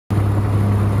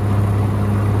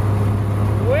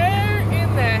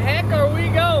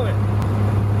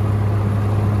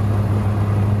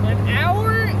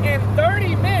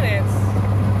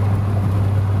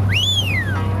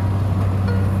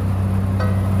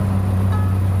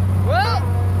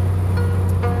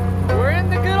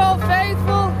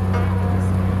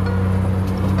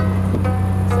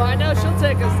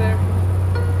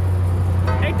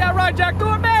by Jack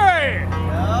Thornberry.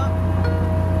 Yeah.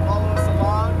 Follow us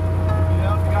along. You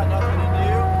know, if you got nothing to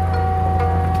do.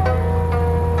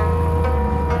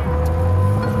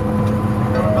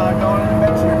 We're about to go on an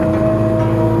adventure.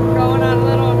 Going on a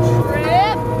little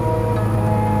trip.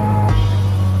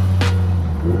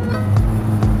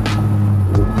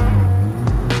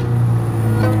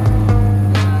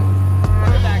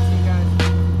 Get back to you guys.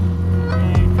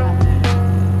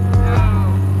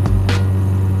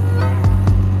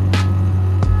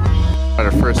 At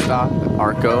our first stop at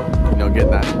Arco, you know,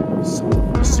 getting that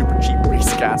super cheap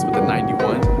race gas with the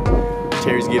 91.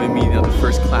 Terry's giving me, you know, the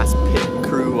first class pit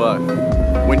crew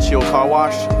windshield car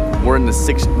wash. We're in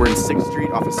 6th Street,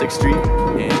 off of 6th Street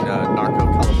in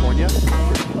Norco, California.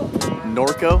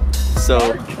 Norco. So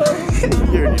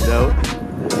you already know.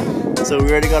 So we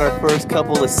already got our first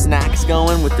couple of snacks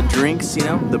going with the drinks, you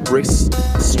know, the brisk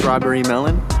strawberry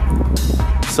melon.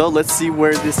 So let's see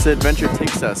where this adventure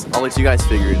takes us. I'll let you guys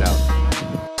figure it out.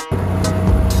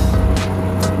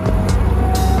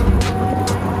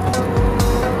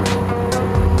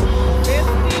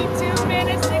 52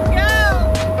 minutes to go.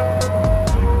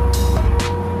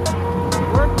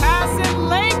 We're passing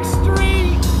Lake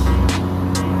Street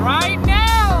right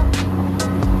now.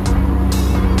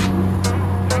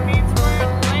 That means we're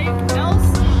at Lake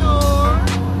Elsinore.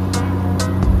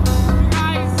 You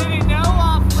guys didn't know,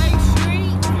 off Lake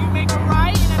Street, you make a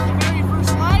right, and at the very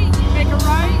first light, you make a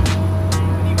right.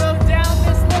 You go down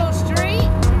this little street.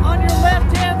 On your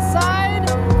left-hand side,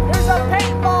 there's a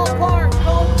paintball park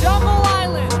called Jungle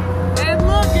Island. And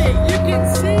look it, you can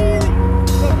see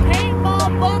the paintball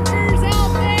bunkers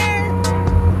out there.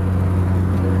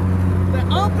 The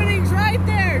opening's right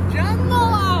there. Jungle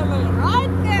Island,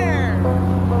 right there.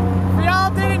 If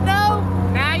y'all didn't know,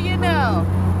 now you know.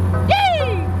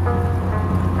 Yay!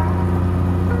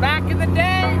 Back in the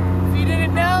day, if you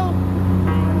didn't know,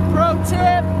 pro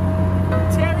tip,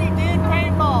 Terry did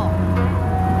paintball.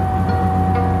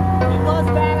 He was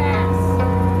badass.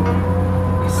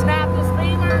 He snapped his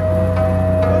femur,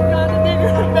 moved on to bigger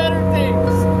and better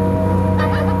things.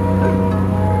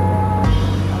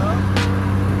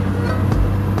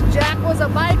 Jack was a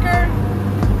biker.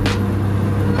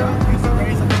 Used to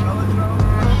race at the velodrome.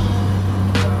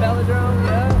 Velodrome,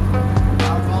 yeah. I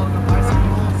was all in the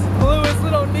bicycles. Blew his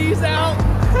little knees out.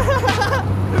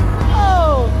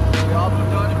 Oh! We all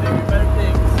moved on to bigger and better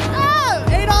things.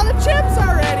 Oh! Ate all the chips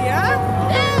already, huh?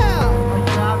 Yeah! Are you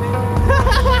happy?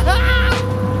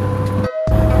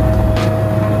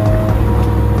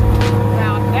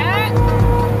 Now that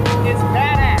is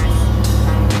badass.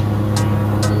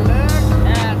 Look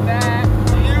at that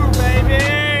view, baby!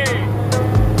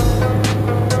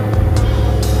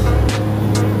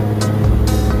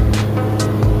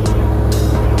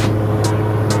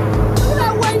 Look at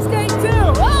that wastegate too!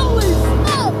 Holy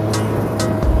smokes!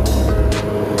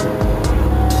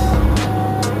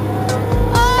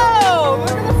 Oh!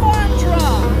 Look at the farm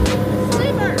truck!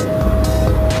 Sleeper!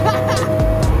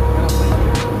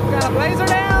 Got a blazer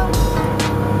down?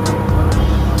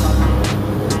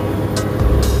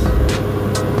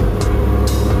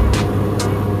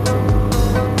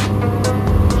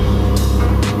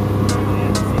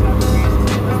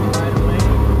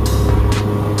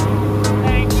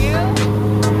 Thank you.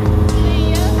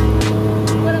 See ya.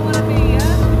 Wouldn't wanna be ya.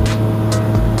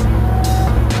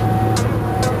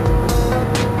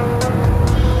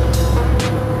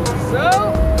 So,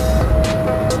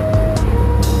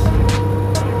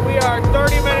 we are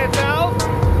 30 minutes out.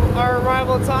 Our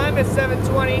arrival time is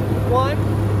 7:21.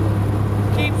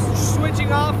 Keeps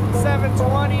switching off from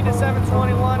 7:20 to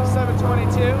 7:21 to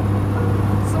 7:22.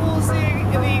 So we'll see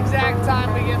the exact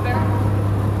time we get there.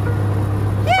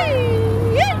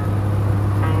 Yay! Yay!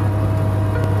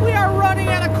 We are running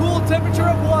at a cool temperature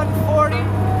of 140.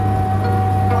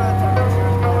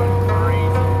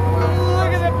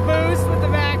 Look at the boost with the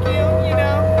vacuum, you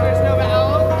know. There's no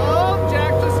oh,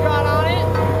 Jack just got on it.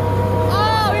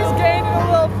 Oh, he's gaining a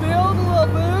little build, a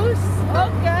little boost.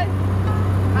 Okay.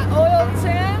 Oil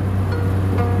temp.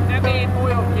 I mean,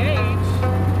 oil gauge.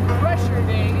 Pressure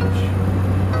gauge.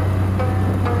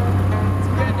 It's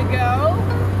good to go.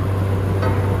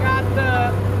 Got the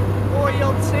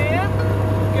oil temp.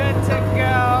 Good to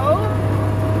go.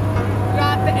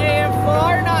 Got the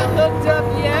AM4, not hooked up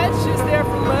yet, it's just there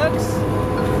for looks.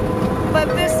 But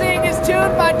this thing is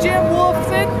tuned by Jim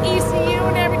Wolfson, ECU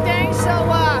and everything, so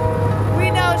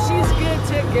we know she's good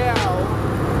to go.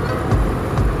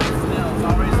 Still, it's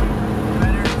always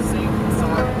better to sing the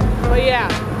song. But yeah,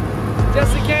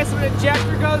 just in case an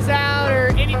ejector goes out or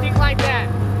anything like that,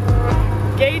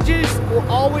 gauges will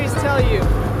always tell you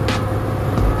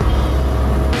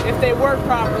if they work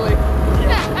properly.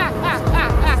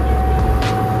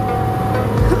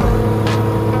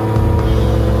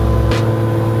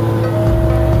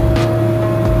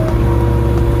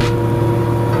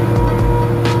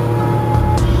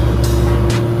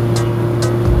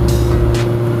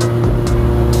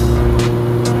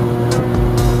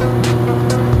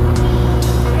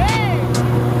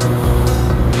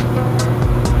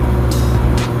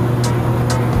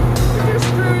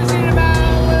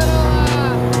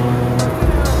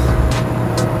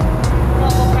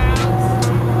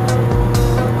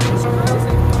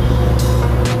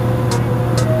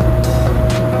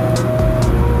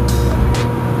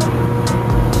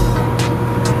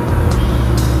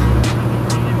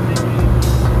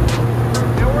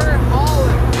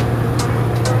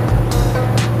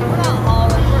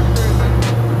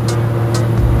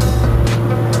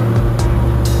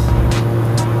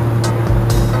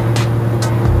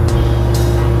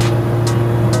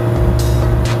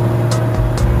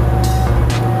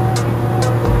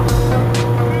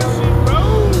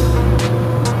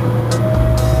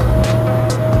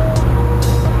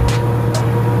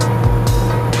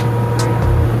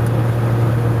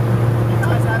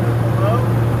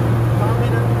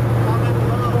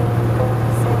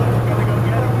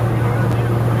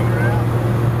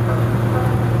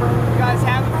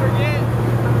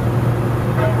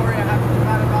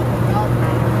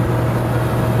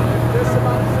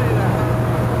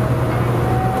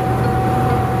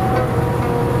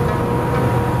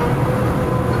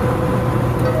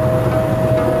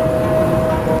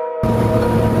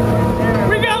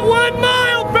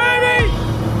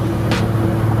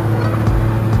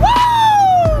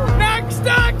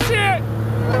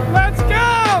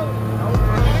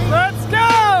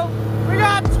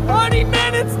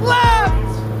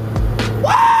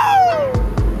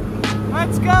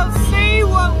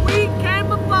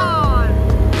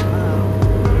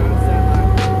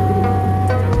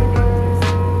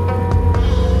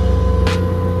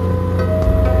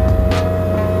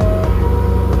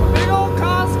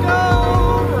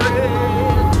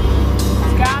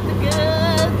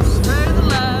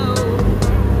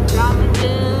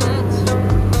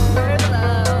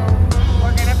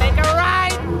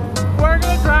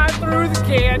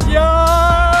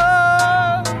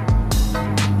 Canyon.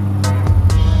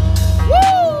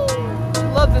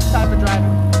 Woo! Love this type of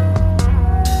driving.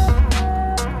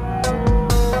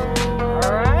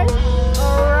 All right,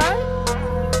 all right.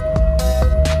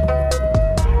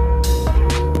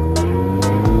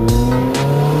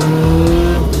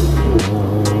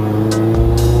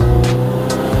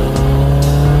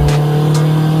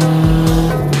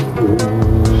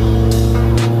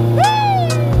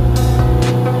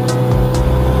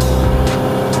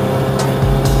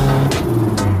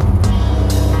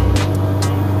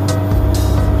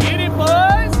 Get it,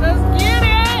 boys. Let's get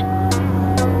it.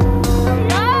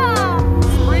 Yeah.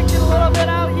 Sprinkle a little bit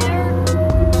out here.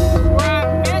 We're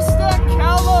at Vista,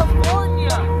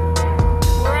 California.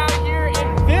 We're out here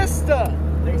in Vista,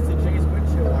 Thanks to Jay's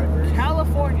windshield wipers.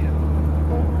 California.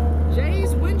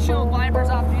 Jay's windshield wipers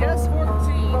off the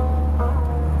S14.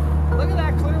 Look at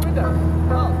that clear window.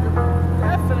 Oh, you're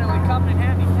definitely coming in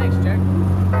handy. Thanks, Jay.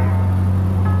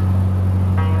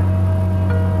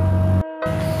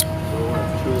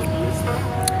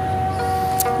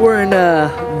 We're in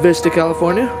Vista,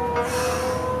 California.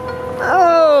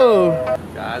 Oh!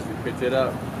 Guys, we picked it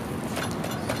up.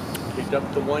 Picked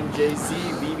up the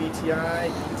 1JZ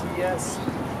VVTi ETS.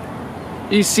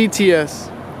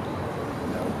 ECTS.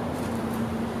 No.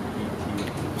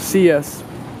 ET. CS.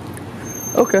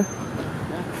 Okay.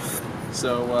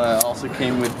 So also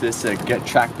came with this Get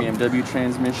Track BMW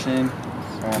transmission,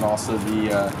 and also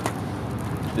the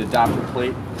adapter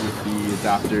plate with the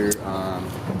adapter.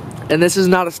 And this is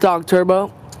not a stock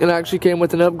turbo. It actually came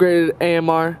with an upgraded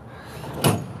AMR.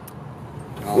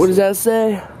 What does that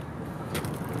say?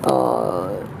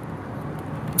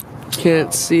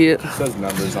 Can't see it. It says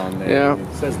numbers on there. Yeah.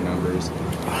 It says numbers.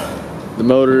 The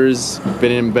motor's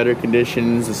been in better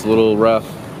conditions. It's a little rough.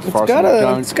 As far as some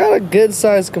gunk. It's got a good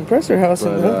sized compressor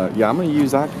housing. But yeah, I'm gonna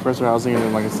use that compressor housing, and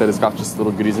then, like I said, it's got just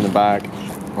little goodies in the back.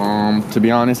 To be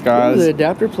honest, guys, the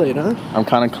adapter plate, huh? I'm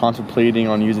kind of contemplating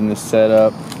on using this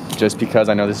setup, just because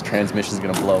I know this transmission is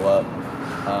gonna blow up.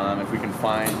 If we can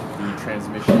find the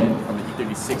transmission from the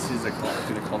E36s, I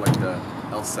think they're called like the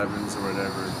L7s or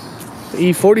whatever. The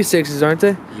E46s, aren't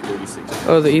they? E36.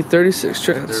 Oh, the E36 They're a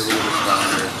trans. little bit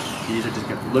stronger. These are just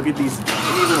gonna look at these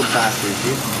little bastards,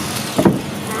 dude.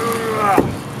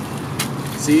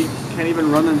 See, can't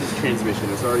even run on this transmission.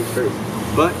 It's already hurt.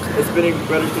 But it's been in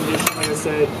better condition, like I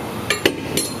said.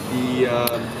 The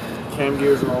cam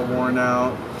gears are all worn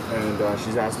out, and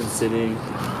she's been sitting.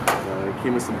 It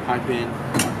came with some piping,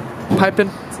 Piping.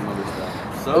 some other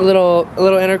stuff. A So, little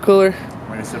intercooler.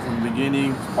 like I said from the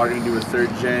beginning, probably gonna do a 3rd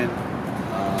gen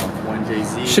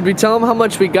 1JZ. Should we tell them how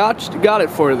much we got it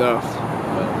for, though?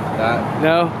 But that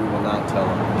No? we will not tell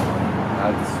them.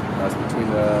 That's between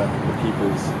the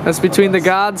peoples. That's between the of us.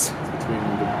 gods? It's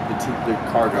between the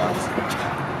car gods.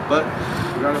 But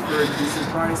we got it for a decent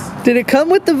price. Did it come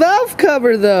with the valve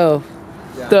cover, though?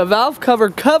 Yeah. The valve cover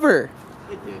cover.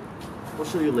 It did. We'll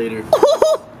show you later.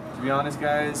 To be honest,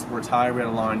 guys, we're tired. We had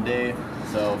a long day.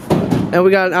 So And we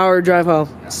got an hour drive home.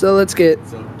 So let's get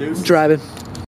deuces. driving.